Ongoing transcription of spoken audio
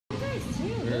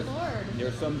too. Good Lord.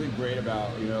 There's something great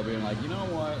about, you know, being like, you know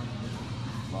what?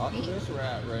 Fuck this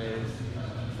rat race.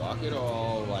 Fuck it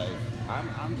all. Like,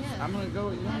 I'm gonna go.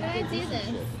 You know, How do I do this?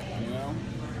 Shit, you know,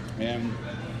 and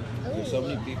there's so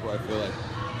many people I feel like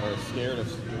are scared of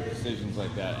decisions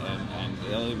like that, and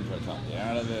they'll even try to talk you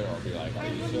out of it, or be like, "Are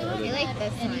you sure?" I like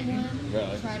this one.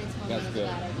 Really? Try to tell That's me it's good. a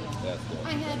bad idea. That's good.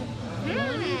 I had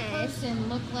one person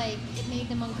look like it made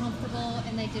them uncomfortable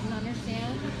and they didn't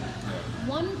understand. Yeah.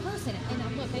 One person,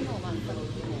 and look, I know a lot of funny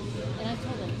people, and I've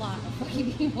told a lot of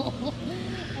funny people.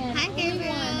 And Hi, only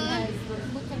Gabriel. one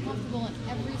has looked uncomfortable, and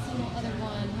every single other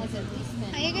one has at least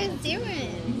been. How you guys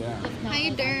doing? Yeah. If not, How you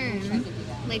like, I've doing? tried to do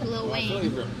that. Like Lil Well, I feel like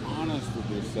if Wayne. you're honest with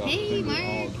yourself, Hey, I think we Mark,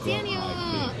 all don't Daniel.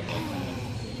 like being in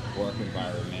a work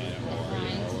environment, or you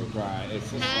know, or grind. It's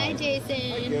just Hi, like, Jason.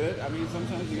 I get it. I mean,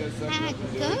 sometimes you gotta suck it Hi, up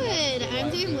and do it. good. Like I'm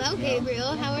it, doing well, you know?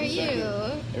 Gabriel. How are you?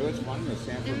 It was fun to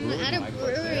Sanford I'm Brewing, at a like,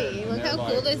 brewery. and Look they're how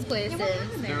like, cool this place is.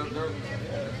 they're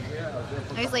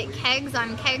There's like kegs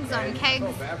on kegs on kegs.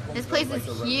 This place is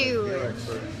huge.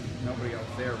 Nobody else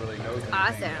there really knows anything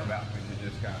Awesome. about me. They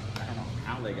just got, I don't know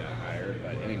how they got hired,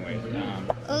 but anyway.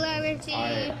 Hola, Richie.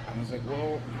 I was like,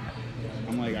 well,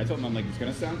 I told them, I'm like, it's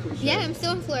gonna sound cliche. Yeah, I'm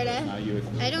still in Florida. Not you,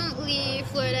 I don't leave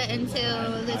Florida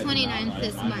until the 29th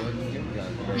this month.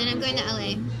 And then I'm going to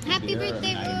LA. Happy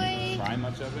birthday, I didn't boy! try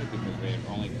much of it because they've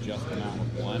only just come out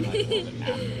with one. I told it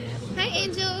after. Hi,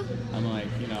 Angel. I'm like,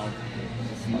 you know,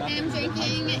 it's nothing I'm that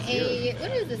drinking my friends here.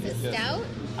 what is this, a stout?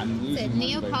 I'm It's a losing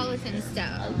money by Neapolitan doing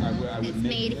stout. I would It's make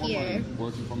made more here. money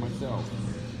working for myself.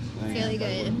 than I Really am by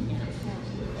good. working here.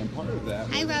 And part of that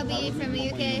Hi, was I Robbie would from the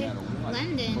make more money no UK. matter what.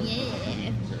 London,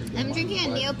 yeah. I'm drinking a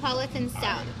Neapolitan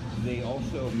stout. They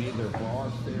also made their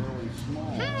bars fairly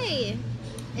small. Hi,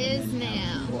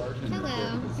 Ismail.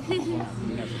 Hello.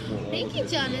 Thank you,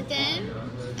 Jonathan.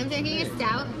 I'm drinking a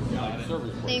stout.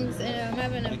 Thanks. I'm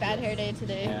having a bad hair day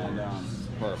today. And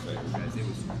perfect. It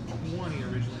was 20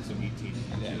 originally, so 18.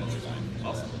 Yeah, that's fine.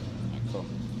 Awesome. Cool.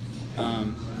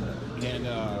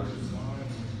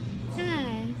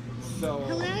 Hi. So.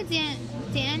 Hello,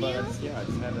 Daniel. But, yeah, I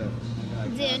just had to.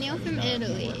 Daniel from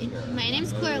Italy. My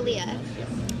name's Coralia.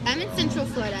 I'm in Central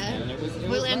Florida, And it was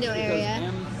Orlando nice because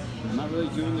area. I'm not really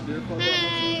doing the beer club.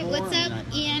 Hi, what's up,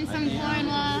 Ian from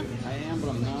Cornwall? I am, but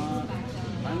I'm not.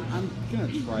 I'm gonna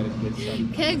try to get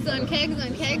some. Kegs on kegs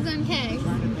on kegs on kegs. I'm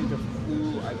trying to think of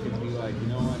who I could be like. You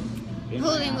know what? In my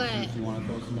Holding absence, what? You want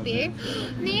to throw some Beer?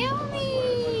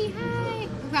 Naomi! Hi!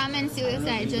 Ramen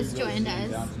Suicide just joined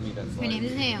us. Her name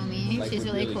is Naomi. She's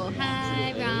really cool.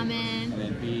 Hi, Ramen. And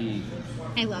then B.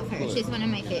 I love her. She's one of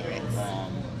my favorites.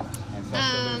 And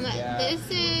stuff like that. This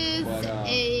is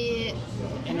a...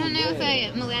 I don't know if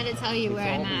I'm allowed to tell you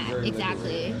where I'm at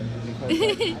exactly.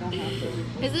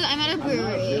 I'm at a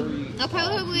brewery. I'll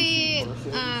probably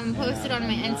post it on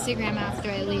my Instagram after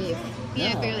I leave. You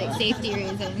know, for like safety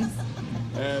reasons.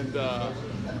 And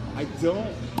I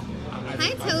don't.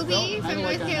 Hi, Toby from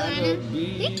North Carolina.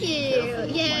 Thank you.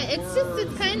 Yeah, it's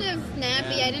kind of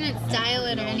nappy. I didn't style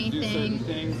it or anything.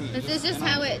 This is just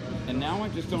how it. And now I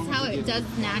just don't. It's how it does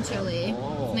naturally.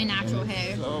 It's my natural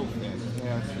hair. So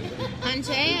fantastic.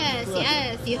 Andreas,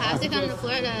 yes, you have to come to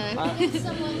Florida. It's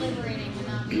somewhat liberating to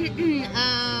not be.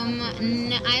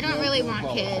 I don't really want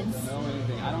kids.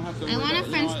 I want a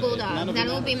French bulldog. That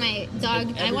will be my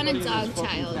dog. I want a dog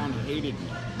child.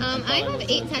 I have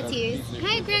 8 tattoos.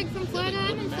 Hi, Greg from Florida.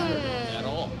 I'm in Florida.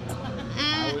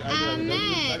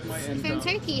 Ahmed from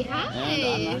Turkey.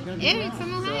 Hi. Eric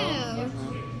from Ohio.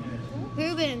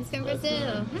 Rubens from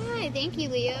Brazil. Hi, thank you,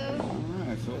 Leo.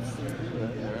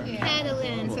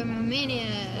 Catalan from Romania.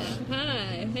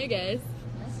 Hi. Hey, guys.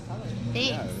 Thanks.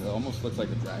 Yeah, it almost looks like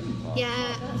a dragon claw.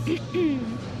 Yeah.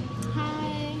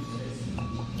 Hi.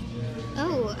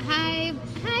 Oh, hi.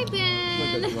 Hi,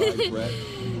 Ben.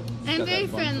 I'm very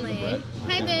friendly.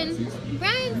 Hi, Ben.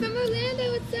 Brian from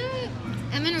Orlando, what's up?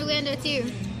 I'm in Orlando,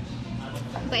 too.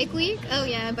 Bike Week? Oh,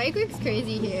 yeah, Bike Week's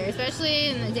crazy here, especially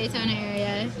in the Daytona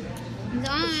area.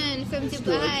 Dawn from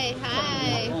Dubai,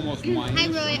 hi. Hi,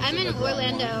 Roy. I'm in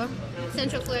Orlando,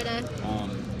 Central Florida.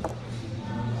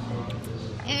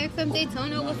 Eric from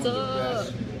Daytona, what's up?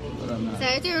 So I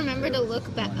have to remember to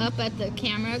look back up at the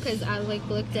camera because I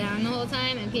look down the whole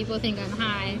time and people think I'm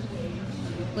high,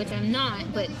 which I'm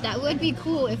not, but that would be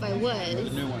cool if I was.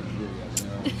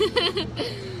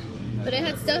 But I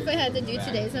had stuff I had to do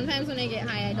today. Sometimes when I get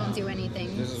high, I don't do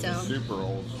anything. So. Super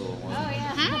old school one. Oh,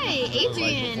 yeah. Hi,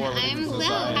 Adrian. I'm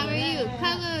well. How are you?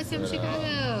 Carlos from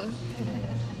Chicago.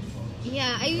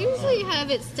 Yeah, I usually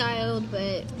have it styled,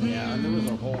 but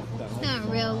it's not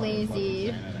real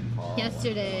lazy.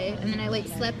 Yesterday, and then I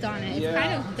slept on it. It's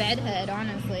kind of bedhead,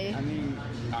 honestly. I mean,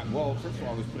 Well, first of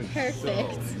all, I was putting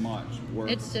Perfect. so much work.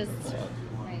 It's just- into it,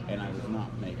 and I was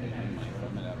not making any money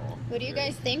from it at all. What do you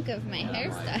guys think of my And I'm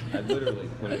like, hairstyle? I literally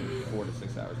put in 4 to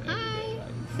 6 hours every Hi, day.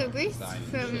 Like, Fabrice designing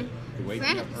from shit. To waking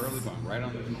up France. early, going right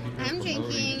on the computer. I'm promoting,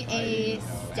 drinking a writing,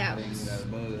 stout. adding,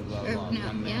 blah, blah, blah, Or, blah, no, one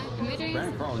yeah, minute. am I doing-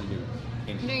 Brand Carlin do.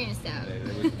 I'm doing a stout.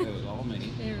 It was all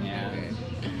mini. I remember.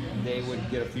 And they would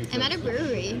get a few. I'm at a trips.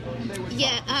 brewery. They would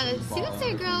Yeah, talk to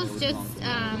Suicidegirls they would just,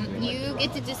 talk to me. you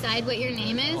get to decide what your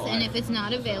name is, and if it's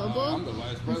not available, I'm the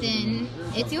vice president.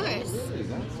 then it's yours. Really?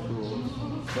 That's cool.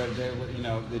 But they,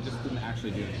 they just didn't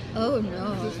actually do anything. Oh Which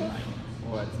is no. fine.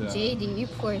 But JD, you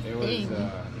poor it was.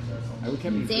 thing. I would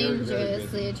kept me very, very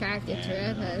Dangerously busy. attracted to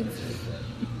redheads.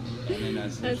 And then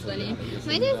That's essentially, funny. I just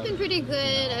My ended day's up- been pretty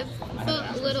good. I've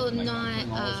felt a little not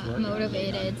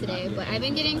motivated today, but I've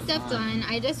been getting stuff done.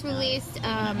 I just released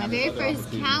my very first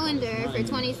calendar for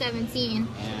 2017.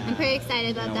 I'm pretty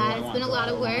excited about that. It's been a lot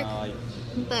of work,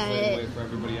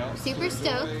 but super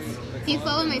stoked. If you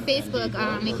follow my Facebook,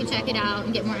 you can check it out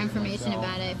and get more information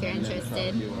about it if you're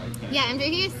interested. Yeah, I'm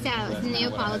drinking a stout. It's a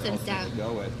Neapolitan stout.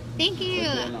 Thank you,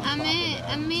 Amit.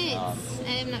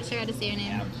 I'm not sure how to say your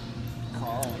name.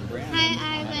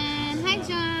 Hi, Ivan. Hi,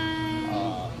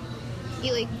 John.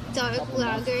 You like dark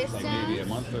lager Like maybe a stuff?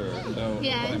 month or so,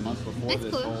 Yeah. probably a month before That's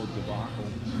this cool. whole debacle.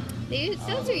 The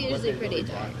stouts are usually pretty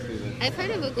dark. I've heard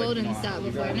of a golden stout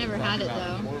before. I've never had it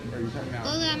though.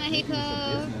 Hola,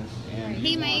 Mexico.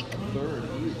 Hey, Mike.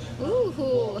 Ooh,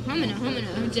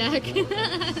 homina, Jack.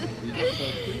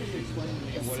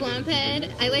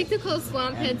 Swamphead. I like to call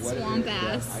Swamphead swamp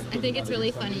ass. I think it's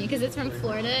really funny because it's from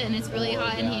Florida and it's really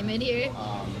hot and humid here.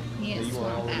 He is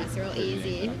swamp ass real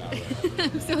easy.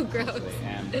 I'm so gross.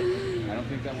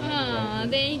 Aw,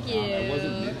 thank you.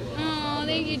 Aw,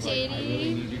 thank you, I really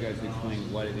JD. need you guys to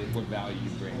explain what it is, what value you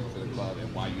bring to the club,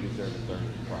 and why you deserve to earn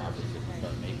the profits if you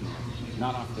start making them.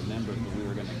 Not off the members, but we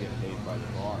were going to get paid by the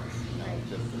bars.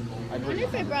 I wonder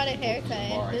if I brought a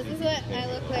haircut. This is what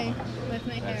I look like with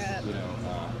my hair up.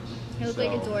 I look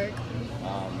like a dork.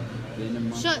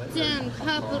 Shut down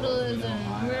capitalism.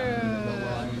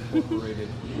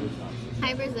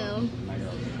 Hi, Brazil.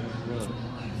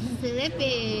 Felipe.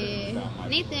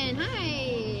 Nathan,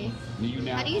 hi.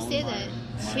 How do you say that?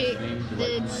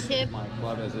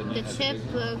 The chip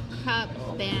cup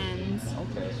band.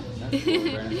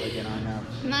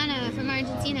 Mana from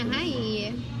Argentina,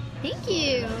 hi. Thank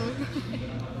you.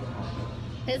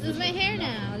 This is my hair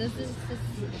now. This is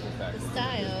the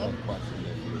style.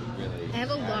 I have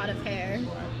a lot of hair.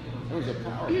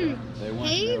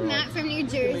 Hey, Matt from New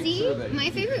Jersey. My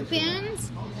favorite band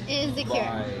is The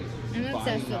Cure. I'm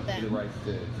obsessed with them.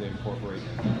 To incorporate,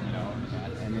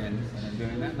 and then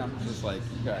doing that, and I'm just like,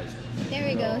 you guys. There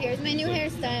we go. Here's my new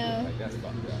hairstyle. Like, that's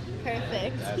fucked up.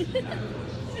 Perfect.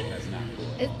 That's not cool.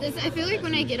 I feel like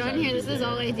when I get on here, this is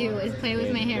all I do is play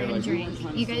with my hair and drink.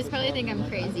 You guys probably think I'm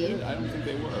crazy. I don't think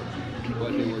they were.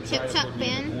 But they were Chip Chop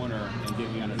band. Oh,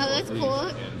 that's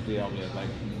cool. Like,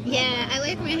 Yeah, I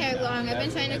like my hair long. I've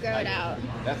been trying to grow it out.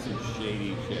 That's some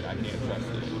shady shit. I can't trust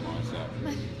it anymore. So,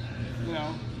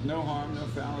 no harm, no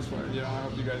foul. As far, I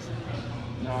hope you guys.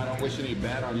 I don't wish any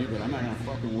bad on you, but I'm not gonna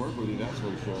fucking work with you. That's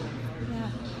for sure.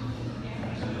 Yeah.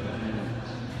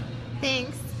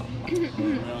 Thanks.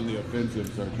 We're on the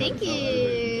offensive, so Thank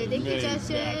you,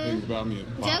 Joshua.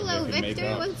 Jello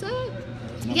Victor, what's up?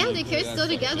 Yeah, The Cure's still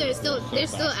together. They're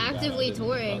still actively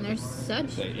touring. They're such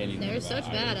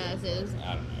badasses.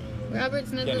 Robert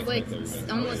Smith is like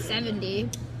almost 70.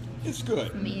 It's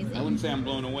good. Amazing. I wouldn't say I'm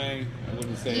blown away. I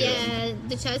wouldn't say. Yeah,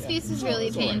 the chest piece is really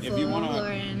painful, If you want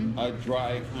Lauren. a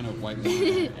dry kind of white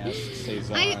wine-esque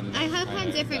saison, I have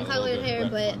had different colored hair,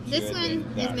 but this one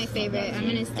is my favorite. I'm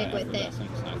gonna stick with it.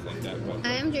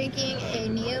 I am drinking a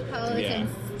Neapolitan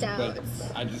stout. But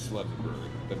I just love the brewery.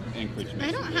 The Anchorage makes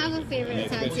I don't have a favorite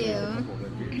tattoo.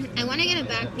 I want to get a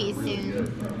back piece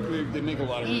soon. They make a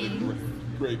lot of really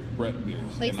great Brett beers,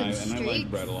 Like and some I like streaks?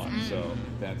 Brett a lot. So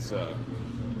that's.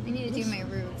 I need to do my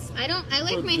roots. I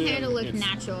like my hair to look it's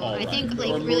natural. all I think right. like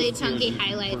Or really most chunky breweries-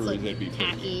 highlights look breweries, they'd be pretty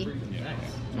tacky. good.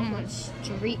 Yeah.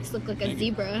 Streaks look like a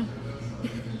zebra.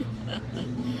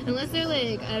 Unless they're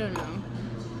like, I don't know.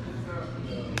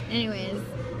 Anyways,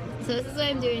 so this is what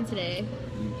I'm doing today.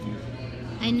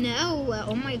 I know.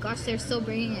 Oh my gosh, they're still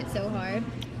bringing it so hard.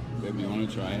 Baby, you want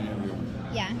to try it?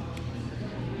 Yeah.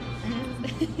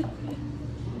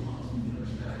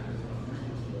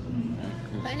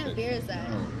 What kind of beer is that?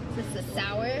 Is this the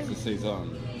sour? It's a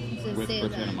saison It's a with saison.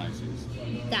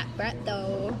 Brettanomyces. That Brett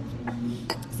though.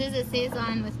 This is a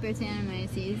saison with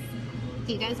Brettanomyces.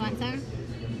 Do you guys want some?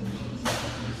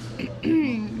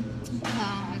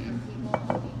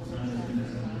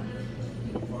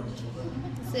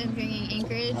 So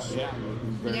Yeah.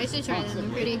 You guys should try them.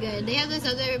 They're pretty good. They have this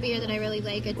other beer that I really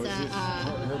like. It's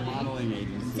her modeling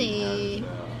agency.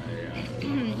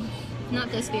 Not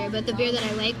this beer, but the beer that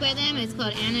I like by them is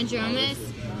called Anadromous.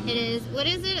 It is, what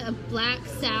is it? A black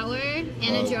sour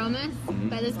Anadromous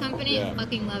by this company. Yeah. I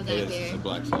fucking love that beer. It's a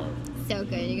black sour. So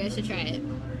good. You guys should try it.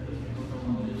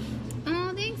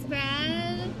 Oh, thanks,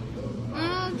 Brad.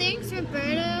 Oh, thanks,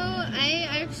 Roberto. I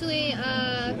actually,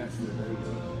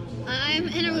 I'm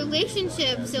in a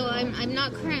relationship, so I'm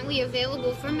not currently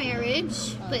available for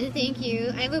marriage. But thank you.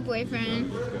 I have a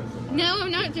boyfriend. No,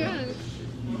 I'm not drunk.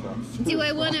 Do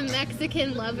I want a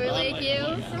Mexican lover like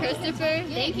you, Christopher?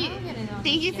 Thank you.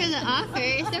 Thank you for the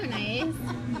offer. So nice.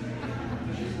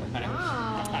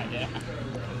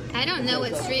 I don't know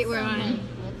what street we're on.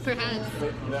 Perhaps.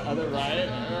 The other right?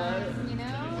 You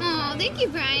know? Oh, thank you,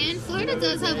 Brian. Florida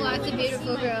does have lots of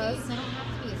beautiful girls. I don't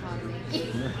have to be as hot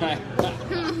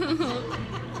as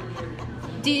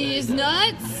me. These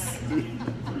nuts,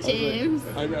 James.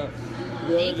 I know.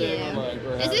 Thank you.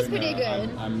 This is pretty good.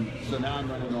 So now I'm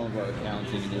running all of our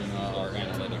accounting and doing all our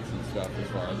analytics and stuff as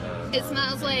far as our... It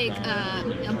smells like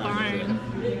a barn.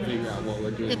 Figure out what we're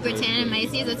doing. The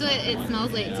Britannomyces, that's what it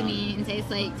smells like to me and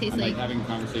tastes like. I'm like having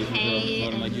conversations hay with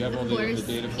her. I'm like, you have all the horse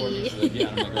data for me? pee. She's like, yeah.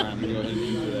 I'm like, all right, I'm going to go ahead and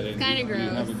enter that in. Kinda You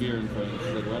gross. have a beer in front of you.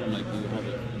 She's like, what? I'm like, you have a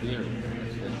beer.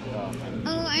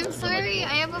 Oh, I'm sorry.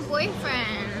 I have a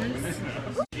boyfriend.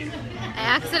 I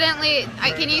accidentally...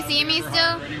 can you see me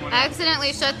still? I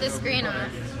accidentally shut the screen off.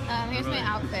 Here's my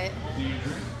outfit.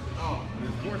 Oh,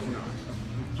 of course not.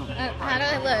 How do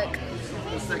I look?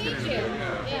 Nice to meet you.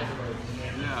 Yeah.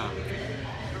 Yeah.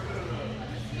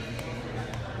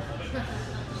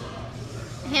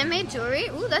 Handmade jewelry?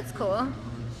 Ooh, that's cool.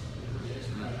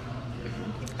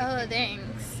 Oh,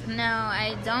 thanks. No,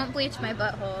 I don't bleach my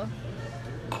butthole.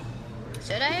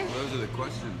 Should I? Those are the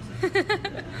questions.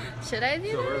 Should I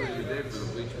do So that? early today for the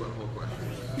bleach butthole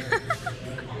questions.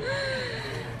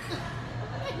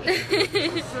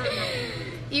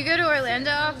 You go to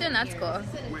Orlando often? That's cool.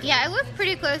 Yeah, I live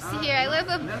pretty close to here. I live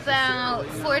about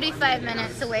 45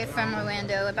 minutes away from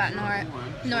Orlando, about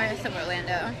north of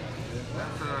Orlando.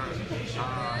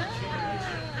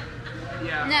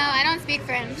 Yeah. No, I don't speak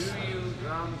French.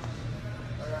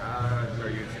 Are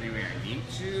you insinuating I need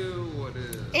to? What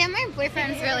is... Yeah, my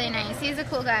boyfriend's really nice. He's a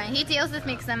cool guy. He deals with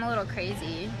me because I'm a little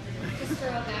crazy. Just throw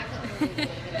it back.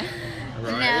 No,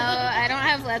 I don't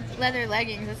have leather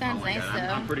leggings. That sounds nice, God,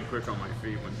 though. I'm pretty quick on my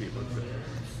feet when people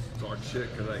talk shit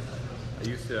because I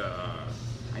used to.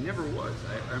 I never was.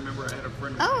 I remember I had a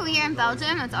friend. Oh, you're in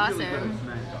Belgium? That's Really good awesome. at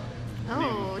smack talk.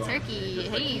 Oh, Turkey.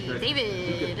 Hey,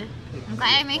 David. I'm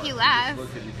glad I make you laugh.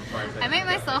 I make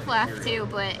myself laugh too,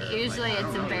 but usually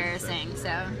it's embarrassing, so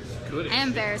I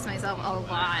embarrass myself a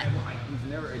lot.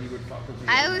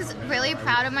 I was really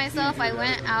proud of myself. I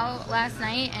went out last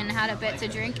night and had a bit to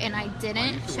drink, and I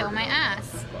didn't show my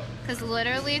ass. Because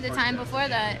literally the time before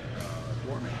that,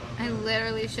 I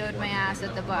literally showed my ass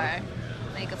at the bar.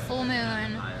 Like a full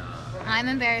moon. I'm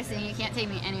embarrassing. You can't take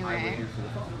me anywhere.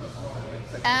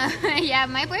 Yeah,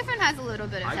 my boyfriend has a little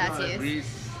bit of tattoos.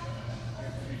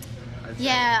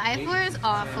 Yeah, I-4 is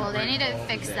awful. They need to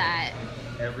fix that.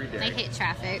 Every day. I hate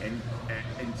traffic.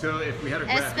 Until if we had a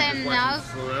graph,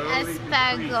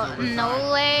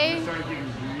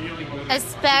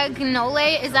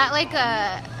 Espagnole, is that like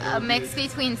a mix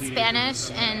between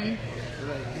Spanish and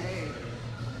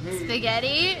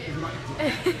spaghetti?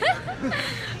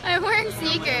 I'm wearing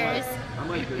sneakers. I'm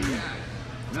like,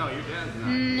 no, your dad's not.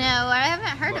 No, I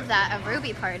haven't heard of that. A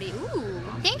Ruby party. Ooh.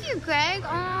 Thank you, Greg.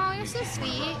 Oh, you're so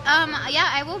sweet. Yeah,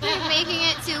 I will be making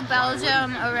it to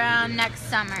Belgium around next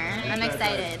summer. I'm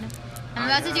excited. I'm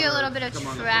about to do a little bit of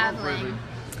traveling.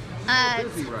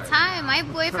 Ty, my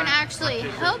boyfriend actually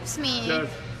helps me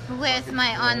with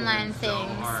my online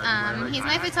things. He's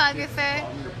my photographer,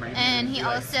 and he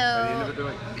also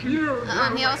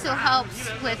helps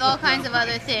with all kinds of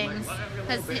other things.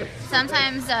 Because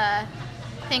sometimes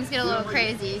things get a little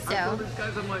crazy, so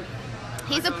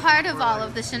he's a part of all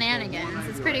of the shenanigans.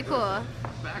 It's pretty cool.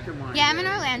 Yeah, I'm in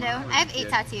Orlando. I have 8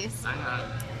 tattoos.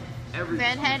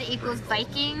 Redhead equals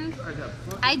Viking.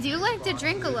 I do like to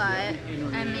drink a lot.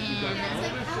 I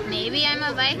mean, maybe I'm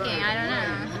a Viking. I don't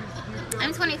know.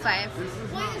 I'm 25.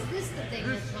 Why is this the thing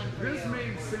that's fun for This you?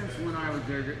 made sense when I was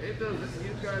younger. It doesn't.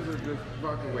 You guys are just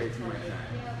fucking way too much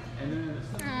time. And then.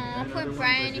 Oh, poor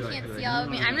Brian, you can't see all of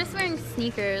me. I'm just wearing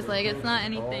sneakers. Like, it's not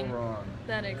anything All wrong.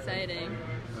 that exciting.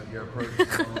 Like your approach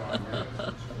is all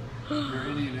wrong. Your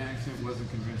Indian accent wasn't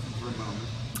convincing for a moment.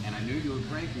 And I knew you were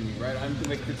pranking me, right? I'm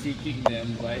like critiquing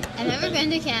them, like. I've never been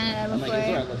to Canada I'm before. like, it's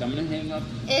alright, look, I'm gonna hang up.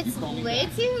 It's You call me way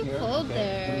back. too Yeah, cold okay.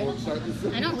 there. Then we'll start this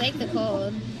thing. I don't like the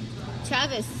cold.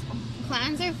 Travis,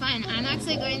 clowns are fun. I'm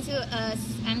actually going to a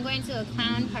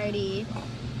clown party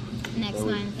next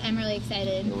month. I'm really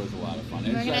excited. It was a lot of fun.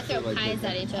 We're It's gonna actually, throw pies the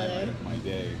at each highlight other. of my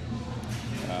day.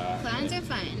 Clowns are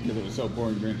fun. Because it was so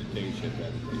boring during the day shift. I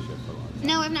had the day shift for a long time.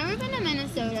 No, I've never been to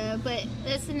Minnesota, but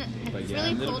it's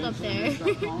really cold up there.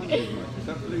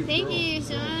 Thank you,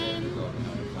 Sean.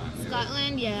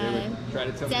 Scotland, yeah.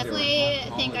 Definitely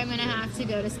think I'm gonna have to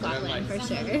go to Scotland for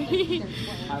sure.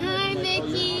 Hi,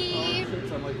 Mickey.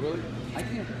 I'm like, really? I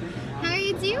can't think of How are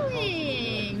you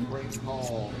doing? Great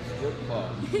call, strip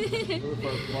club.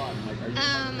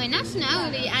 My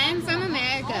nationality, I am from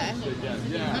America.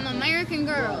 I'm an American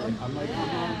girl. I'm like,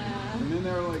 and then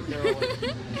they're like,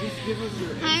 just give us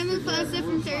your Hi, Instagram, Mufasa from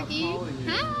we'll stop Turkey. calling you.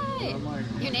 Hi. And I'm like,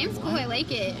 Your name's cool, I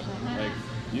like it. Like,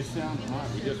 you sound hot.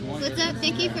 We just want What's your up,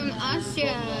 Vicky Instagram. from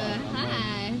Austria?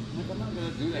 Hi. I'm not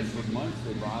gonna do that for months.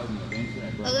 They bothered me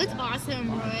eventually. Oh, that's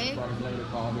awesome, Roy.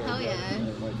 Hell yeah.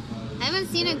 I haven't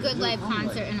seen a good live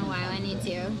concert in a while. I need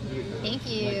to. Thank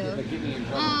you.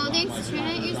 Oh, thanks,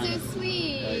 Trent. You're so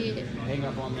sweet. Hang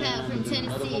up on Pat from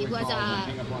Tennessee. What's up?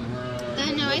 Hang up on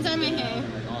her. No, I done my hair.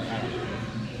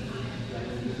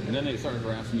 And then they started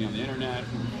harassing me on the internet.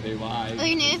 They lied. Oh,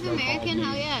 you're Native American?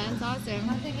 Hell yeah. That's awesome.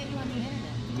 How'd they get you on the internet?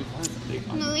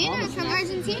 Melina from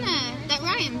Argentina. That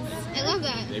rhymes. I love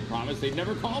that. They promised they'd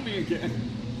never call me again.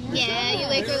 Yeah, you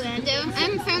like Orlando?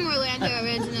 I'm from Orlando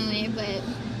originally, but...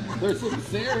 Their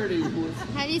sincerity was...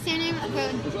 How do you say your name?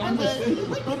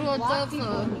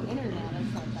 Rodolfo.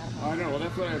 I know, well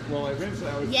that's what eventually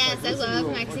I was... Yes, like, I love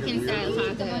real Mexican style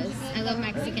tacos. I love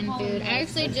Mexican food. I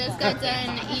actually just got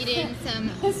done eating some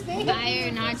fire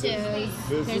nachos.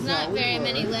 There's not very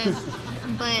many left,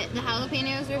 but the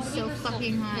jalapenos are so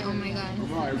fucking hot. Oh my god.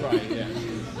 Right, yeah.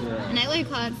 And I like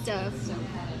hot stuff.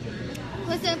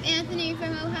 What's up, Anthony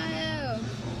from Ohio?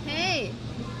 Hey.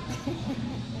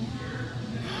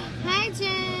 Hi,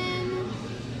 Jen.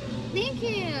 Thank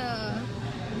you.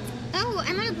 Oh,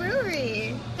 I'm at a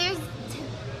brewery.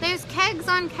 There's kegs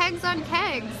on kegs on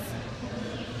kegs.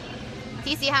 Do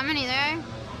you see how many there are?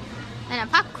 And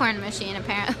a popcorn machine,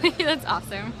 apparently. That's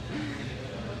awesome.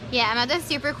 Yeah, I'm at this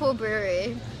super cool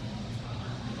brewery.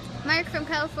 Mark from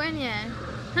California.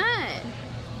 Hi.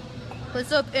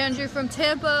 What's up, Andrew from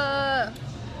Tampa?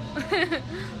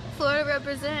 Florida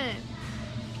represent.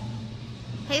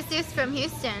 Jesus from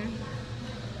Houston.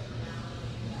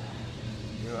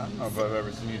 I don't know if I've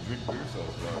ever seen you drink beer so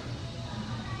slow.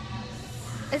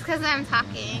 It's because I'm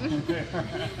talking.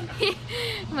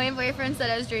 My boyfriend said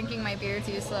I was drinking my beer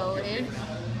too slowly.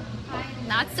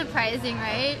 Not surprising,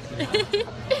 right?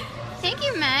 Thank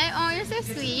you, Matt. Oh, you're so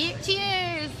sweet.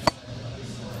 Cheers.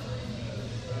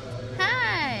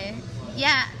 Hi.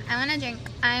 Yeah, I want to drink.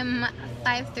 I'm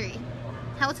 5'3".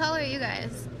 How tall are you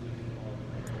guys?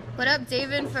 What up,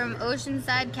 David from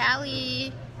Oceanside,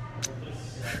 Cali?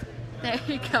 There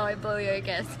you go, I blew you, I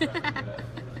guess.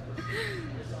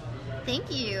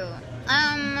 Thank you.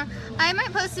 I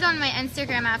might post it on my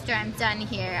Instagram after I'm done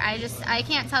here. I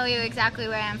can't tell you exactly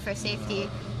where I am for safety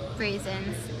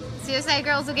reasons. Suicide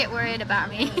Girls will get worried about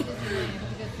me.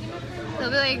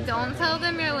 They'll be like, don't tell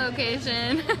them your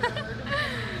location.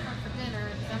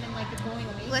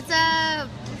 What's up?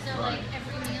 So like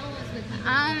every meal was with you.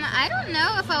 I don't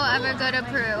know if I'll ever go to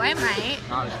Peru. I might.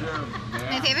 Oh, sure.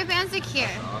 Yeah. My favorite band's The Cure.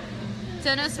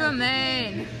 Dennis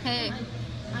Romaine. Hey.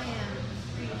 I am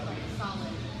pretty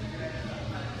solid.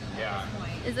 Yeah.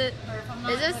 Is it? Or if I'm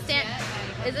not Is this touched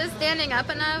yet, Is this standing up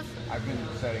enough? I've been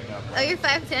setting up. Oh, you're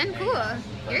 5'10"?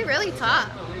 Cool. You're really tall.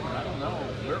 I don't know.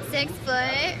 We're 6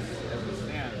 foot. as it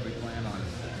stands, we plan on.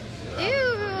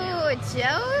 Ew,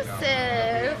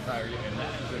 Joseph. And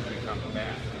that's if we come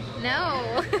back. No.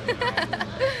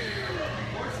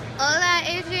 Hola,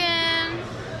 Adrian.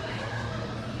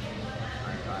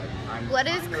 What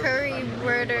is curry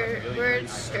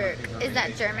Wurster? Is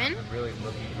that German? Really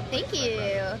looking for Thank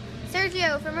you.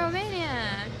 Sergio from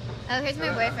Romania. Oh, here's my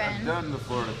I've boyfriend. done the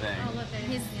Florida thing. Oh, look at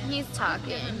He's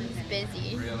talking. He's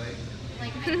busy. Really?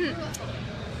 like I grew up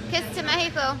Kiss to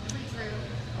Mexico. true.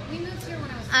 We moved here when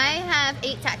I was I have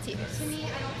 8 tattoos. to me, I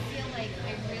don't feel like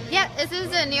I really Yeah, this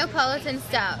is a Neapolitan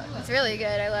stout. It's really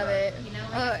good. I love it. You know,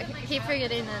 Oh, like, I keep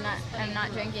forgetting that I'm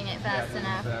not drinking it fast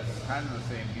enough. That's kind of the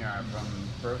same here. I'm from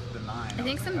birth to 9. I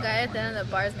think some guy at the end of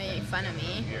the bar is making fun of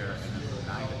me. Here, and then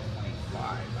 9 to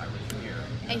 25, I was here.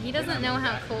 And he doesn't know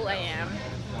how cool I am.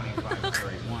 25 to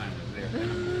 31 was there. Then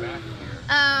I moved back here.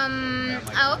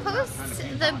 I'll post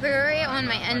the brewery on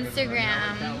my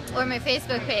Instagram or my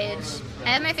Facebook page. I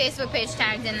have my Facebook page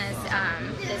tagged in this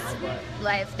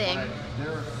live thing.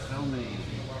 There are so many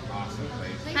awesome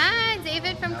places. Hi,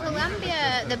 David from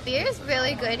Colombia. The beer is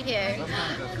really good here.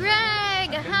 Greg,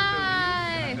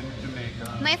 hi.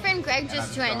 My friend Greg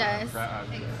just joined us.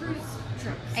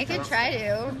 I could try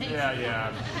to. Yeah,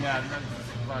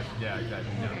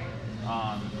 exactly. No.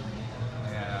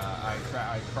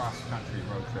 I cross-country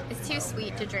road trip. It's too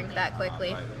sweet to drink that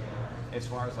quickly. As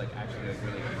far as like actually like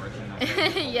really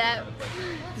immersion. Yep.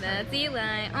 That's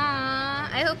Eli. Aww.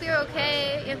 I hope you're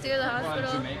okay. You have to go to the Well, in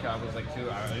hospital. Jamaica, I was like, too,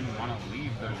 I didn't want to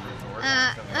leave those resorts.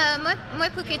 Muy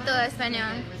poquito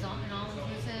español. Resort and all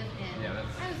inclusive. And Yeah,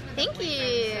 that's- Thank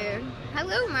you.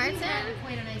 Hello, Martin.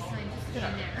 quite a nice time just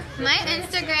sitting there. My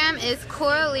Instagram is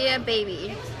Coralia Baby.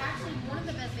 It was actually one of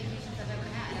the best vacations I've ever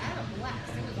had. I had a blast.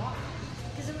 It was awesome.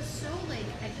 Because it was so like,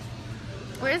 I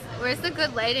just, Where's the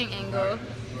good lighting angle? and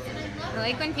I I love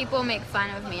like when people make fun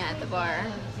of me at the bar.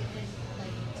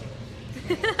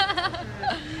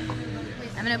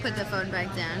 I'm gonna put the phone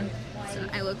back down so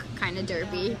I look kind of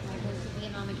derpy.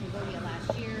 Vietnam and Cambodia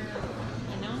last year.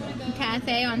 And now I'm going to go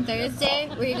Cafe on Thursday.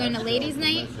 Were you going to ladies'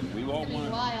 night? Listen, we all be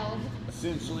want. wild.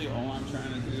 Essentially, all I'm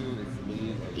trying to do is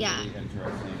leave a Yeah. really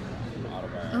interesting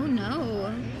autobiography. Oh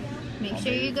no. Make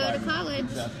sure you go to college.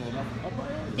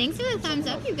 Thanks for the thumbs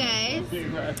up, you guys.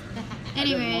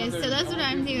 Anyways, so that's what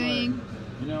I'm doing.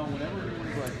 You know, whenever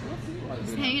everyone's like, what's he like?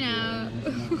 Just hanging out.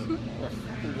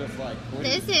 They're just like,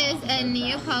 This is a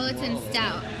Neapolitan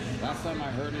stout. last time I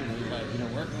heard it was like, you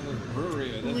know, working with this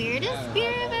brewery. Or this Weirdest and that.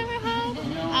 beer I've ever had.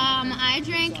 I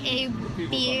drank a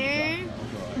beer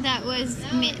that was,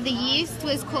 the yeast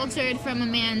was cultured from a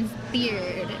man's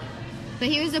beard. But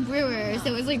he was a brewer, so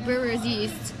it was like brewer's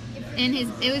yeast. And it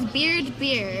was beard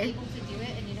beer. Able to do it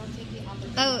and you don't take the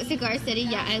opportunity. Oh, Cigar City,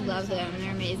 yeah, I love them.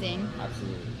 They're amazing.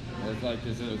 Absolutely. It's like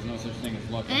there's no such thing as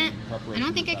luck Eh, in preparation. I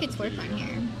don't think I could without twerk the on video.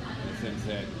 here. In the sense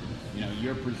that, you know,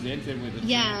 you're presented with a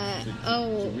Yeah. chance to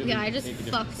Oh, really yeah, I just take a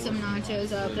different fucked some course.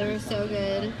 nachos up. They were so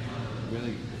good.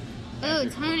 Really. Oh,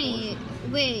 epic Tony,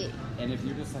 proportions. wait. And if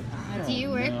you're just like, I don't Do you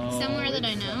work know, somewhere that I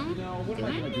it's know? like, you know, what Do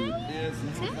am I I gonna do know? with this?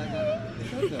 And Tell it's like, me.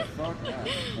 shut the fuck up.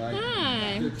 Like,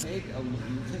 Hi. you take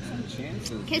some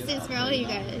chances. Kisses get out for all there, you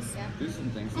guys. Do some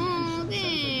things. Aw, And some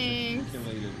thanks.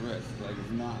 calculated risk. Like,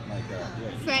 it's not like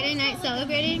a... Friday night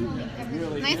celebrating.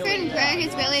 Really, My friend yeah, Greg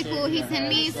is yeah, really shaking cool. He your sent head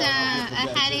me and some,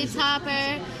 stuff. a Hattie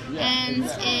Topper and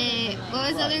exactly. what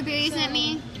was the other beer he sent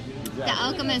me? The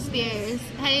Alchemist beers.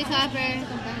 Hattie Topper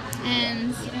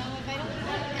and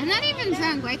I'm not even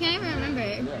drunk. Why can't I even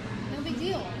remember? No big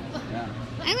deal. Yeah.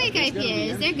 I like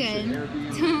IPAs. They're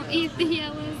good. Don't eat the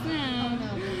yellows Oh, now.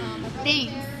 no. My brother's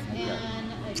Thanks. there,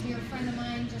 and a dear friend of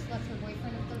mine just left her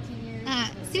boyfriend of 13 years.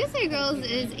 Suicidegirls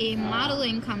is a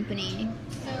modeling company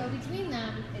So between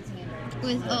them, it's Andrew.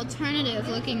 with alternative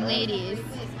looking ladies.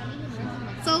 Please, I'm even drinking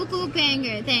my Soulful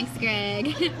Banger, thanks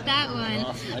Greg. That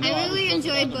one. I really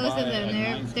enjoyed both of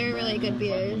them. They're really good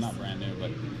beers. Not brand new,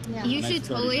 but Yeah. You Nice should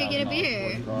totally get a $30,000 beer.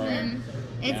 sports car. And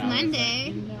it's Yeah,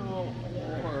 Monday. No,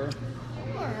 or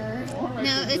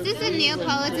No, this is a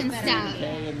Neapolitan stout.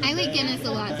 I like Guinness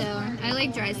a lot though. I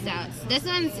like dry stouts. This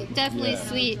one's definitely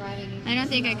sweet. I don't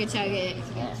think I could chug it.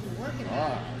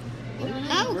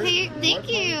 Oh, okay. Thank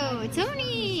you,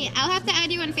 Tony. I'll have to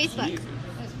add you on Facebook.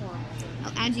 That's horrible.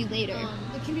 I'll add you later.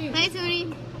 The community. Hi,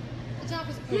 Tony. The job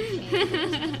was pretty changed.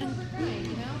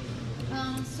 You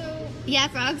know? So, Yeah,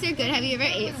 frogs are good. Have you ever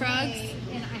ate frogs?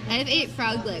 and I've ate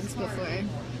frog legs before.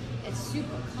 It's super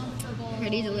comfortable.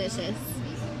 Pretty delicious.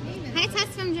 Hi, Tess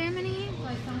from Germany.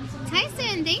 I found some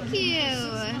Tyson, thank you.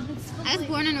 I was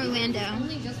born in Orlando.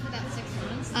 only just for that 6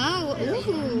 months. Oh,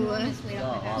 ooh. Just wait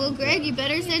up my back. Well, Greg, you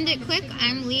better send it quick.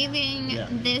 I'm leaving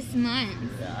this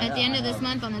month. At the end of this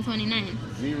month on the 29th.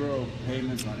 0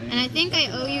 payments on And I think I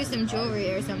owe you some jewelry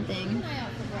or something. Eye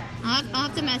out for Brett. I'll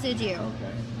have to message you.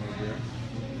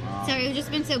 Sorry, I've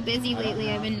just been so busy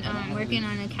lately. I've been working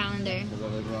on a calendar.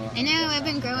 I know, I've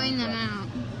been growing them out.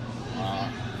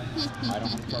 I don't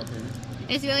have carpet.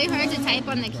 It's really hard to type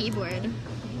on the keyboard.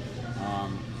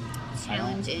 It's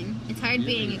Challenging. It's hard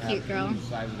being a cute girl.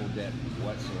 Sizable debt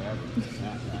whatsoever.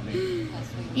 I mean,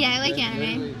 Yeah, I like there's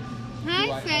anime. literally-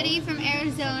 Hi, Freddie from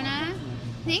Arizona.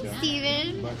 Thanks,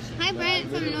 Steven. Hi,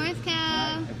 Brent from North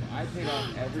Cal. If I paid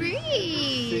off every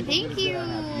Free. Thank you.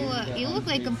 You look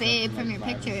like a babe from your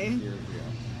picture.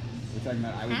 We're talking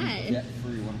about I would Hi. be debt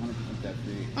free, 100% debt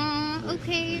free.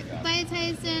 Okay. Bye,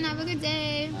 Tyson. Have a good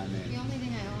day. The only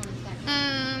thing I own is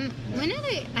that. When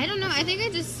did I don't know. I think I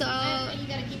just saw You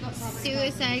gotta keep up proper.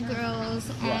 Suicide Girls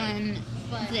on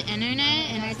the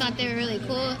internet, and I thought they were really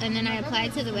cool, and then I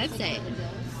applied to the website.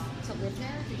 To live there,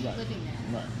 to keep living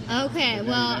there. Right. Okay,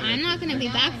 well, I'm not going to be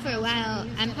back for a while.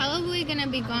 I'm probably going to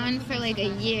be gone for like a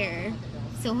year.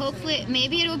 So hopefully,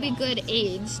 maybe it'll be good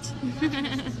aged.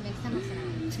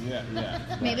 Yeah.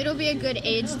 Maybe it'll be a good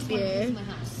aged beer. My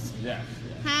house. Yeah.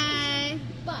 Hi.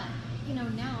 But, you know,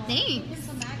 now. Thanks.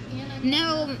 Come back and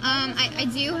No, I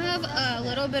do have a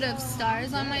little bit of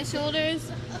stars on my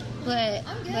shoulders, but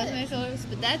I'm good. both my shoulders,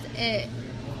 but that's it.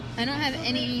 I don't have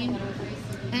any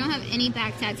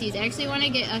back tattoos. I actually want to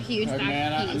get a huge back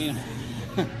Man, piece.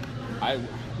 I mean,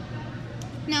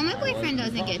 No, my boyfriend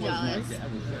doesn't get jealous.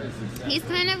 He's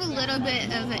kind of a little bit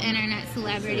of an internet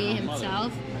celebrity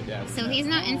himself, so he's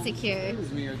not insecure.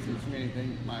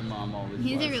 My mom always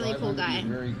He's was. a really So cool I've guy.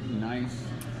 been a very nice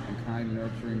and kind,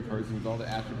 nurturing person with all the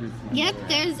attributes. my Yep, mother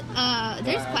there's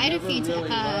had. quite a But I few never really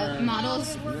learned-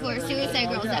 models for Suicide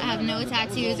Girls that have no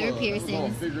tattoos or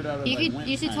piercings.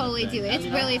 You should totally do it. It's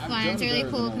really fun. It's a really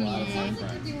cool community. Sounds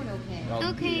like you're doing okay.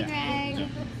 Okay, Greg.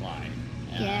 Fine.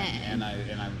 Yeah. And I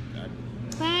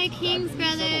Bye, Kings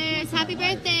Brothers. Happy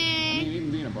I birthday. mean,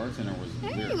 even being a bartender was.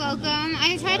 You're weird. welcome.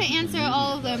 I try to answer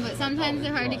all of them, but sometimes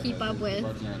they're hard to keep up with.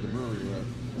 Bartender at the brewery,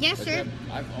 Yeah, but sure.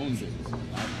 I've owned businesses.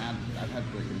 I've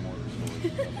had brick and mortar stores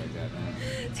and stuff like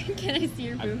that. Can I see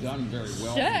your I've boobs? done very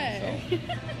well Sure. for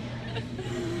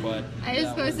myself. But I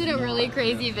just posted a really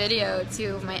crazy video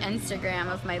to my Instagram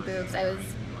of my boobs. I was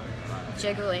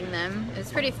jiggling them. It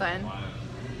was pretty fun.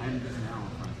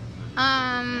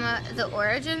 The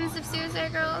origins of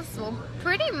Suicide Girls? Well,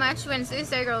 pretty much when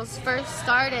Suicide Girls first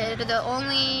started, the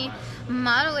only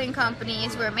modeling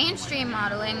companies were mainstream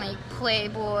modeling, like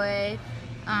Playboy,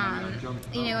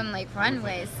 and like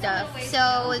runway stuff.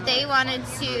 So they wanted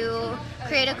to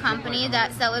create a company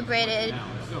that celebrated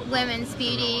women's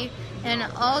beauty in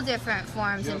all different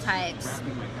forms and types.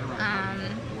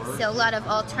 So a lot of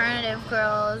alternative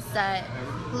girls that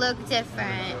look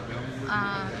different.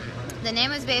 The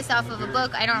name was based off of a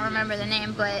book. I don't remember the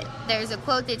name, but there's a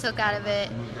quote they took out of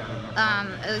it.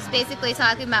 It was basically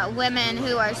talking about women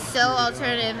who are so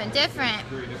alternative and different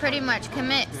pretty much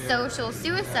commit social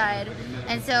suicide.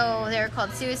 And so they're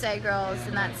called Suicide Girls,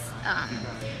 and that's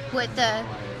what the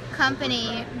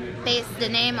company based the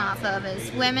name off of,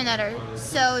 is women that are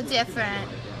so different,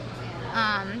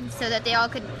 so that they all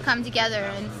could come together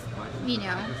and,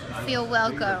 feel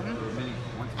welcome.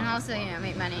 And also,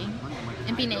 make money.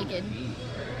 And be naked.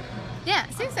 Yeah,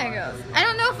 Suicide Girls. I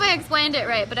don't know if I explained it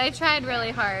right, but I tried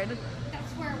really hard.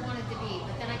 That's where I wanted to be,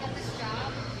 but then I got this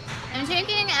job. I'm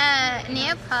drinking a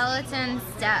Neapolitan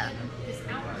stout. This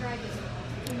outdrive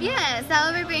is Yeah,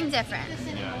 celebrate being different. this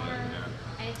anymore.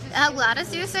 And it's just A lot of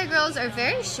Suicide Girls are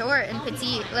very short and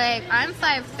petite. Like, I'm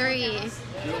 5'3".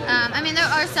 I mean, there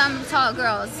are some tall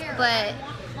girls, but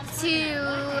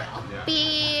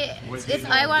if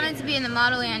I wanted to be in the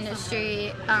modeling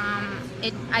industry,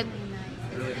 I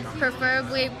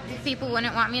preferably people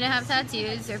wouldn't want me to have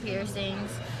tattoos or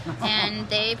piercings, and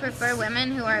they prefer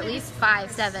women who are at least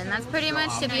 5'7". That's pretty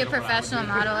much to be a professional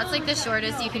model. That's like the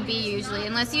shortest you can be usually,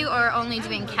 unless you are only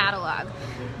doing catalog.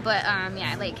 But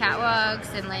yeah, like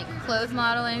catwalks and like clothes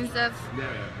modeling and stuff.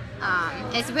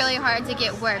 It's really hard to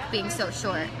get work being so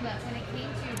short.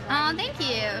 Oh, thank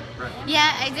you.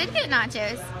 Yeah, I did get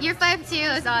nachos. Your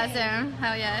 5'2" is awesome.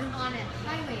 Hell yeah. on it.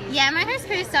 Highways. Yeah, my hair's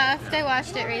pretty soft. I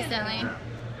washed it recently.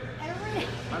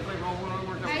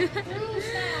 I threw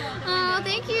stuff. Oh,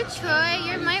 thank you, Troy.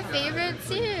 You're my favorite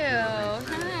too.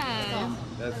 Hi.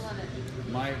 That's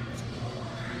my,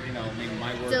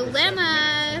 my work. Dilemma.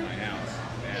 Was my house.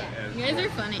 And You guys are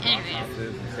funny. Anyways.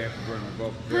 offices and Sanford Jordan were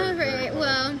both very, All very right. close.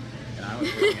 Well, And I was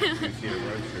working at two-seater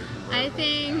roadster. I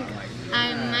think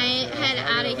I might head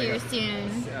out of here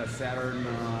soon. Saturn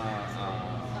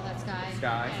Oh, that's Sky.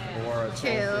 Sky or a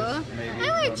True. Solstice, maybe. I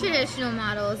like traditional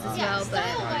models as Yeah, well, but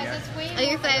style-wise, that's way oh,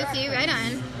 you're more 5'2", right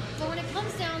on. But when it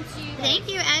comes down to Thank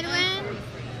you, Edwin.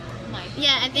 Mike,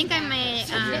 Yeah, I think I might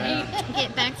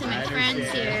get back to my I friends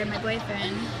understand. here, my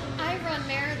boyfriend. I run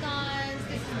marathons.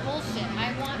 This is bullshit.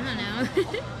 I want. I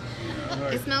don't know.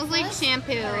 It smells like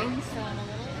shampoo. So I'm a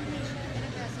little impatient and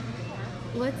aggressive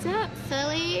before. What's up,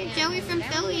 Philly? Joey from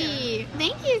Philly.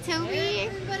 Thank you, Toby.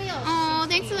 Everybody else. Oh,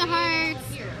 thanks for the hearts.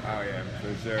 Here. Oh yeah,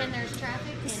 for sure. And there's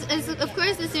traffic. Of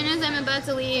course, as soon as I'm about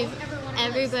to leave,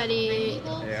 everybody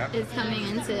Yeah. is coming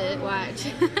in to watch.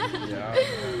 Yeah.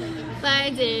 Bye,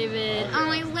 David. Oh,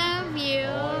 I love you.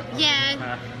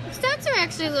 Yeah, stouts are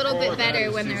actually a little bit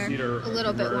better when they're a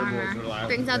little bit warmer.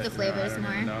 Brings out the flavors I don't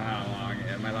more. know how long.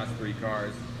 And my last 3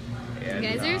 cars. And,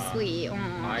 You guys are sweet. Oh,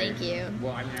 thank you.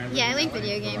 Well, I mean, Yeah, I like LA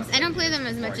video for the games. last I don't 10 play years them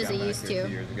as before much I as got I back used here to.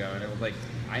 2 years ago, and it was like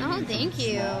Oh, thank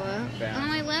you. Oh,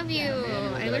 I love you.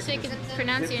 I wish I could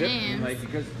pronounce your name. Like,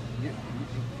 because you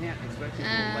can't expect people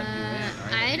to let you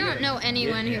in, right? I don't know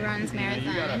anyone who runs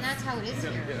marathons. And that's how it is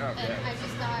here. And I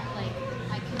just thought, like,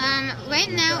 I could.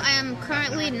 Right now, I am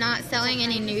currently not selling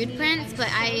any nude prints, but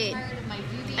I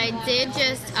did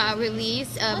just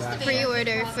release a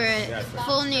pre-order for a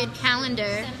full nude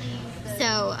calendar.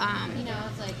 So,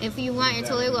 if you want, you're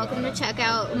totally welcome to check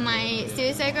out my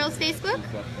Suicidegirls Facebook.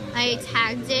 I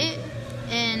tagged it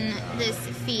in this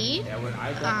feed,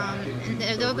 and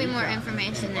there'll be more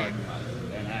information there.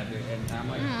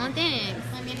 Oh, thanks.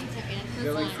 My mini ticket.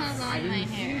 You're like, How long I my didn't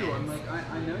see hair you. is. I'm like,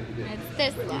 I know you did. It's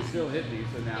this But you long. still hit me,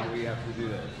 so now we have to do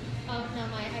this. Oh, no,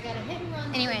 I got a hit and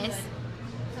run. Anyways,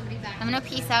 Somebody back. I'm gonna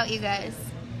peace out, you guys.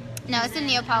 No, it's a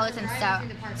Neapolitan stout.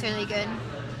 It's really good.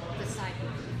 The side.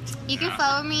 You can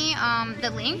follow me. The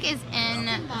link is in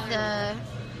the,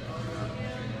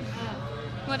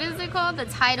 what is it called? The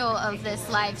title of this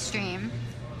live stream.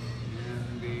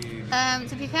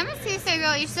 To become a Suicide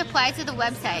Girl, you should apply to the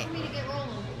website. For me to get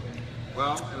rolling.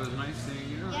 Well, it was nice seeing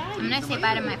you. Yeah, I'm gonna say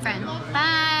bye to my friend.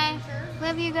 Bye.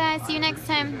 Love you guys. See you next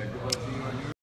time.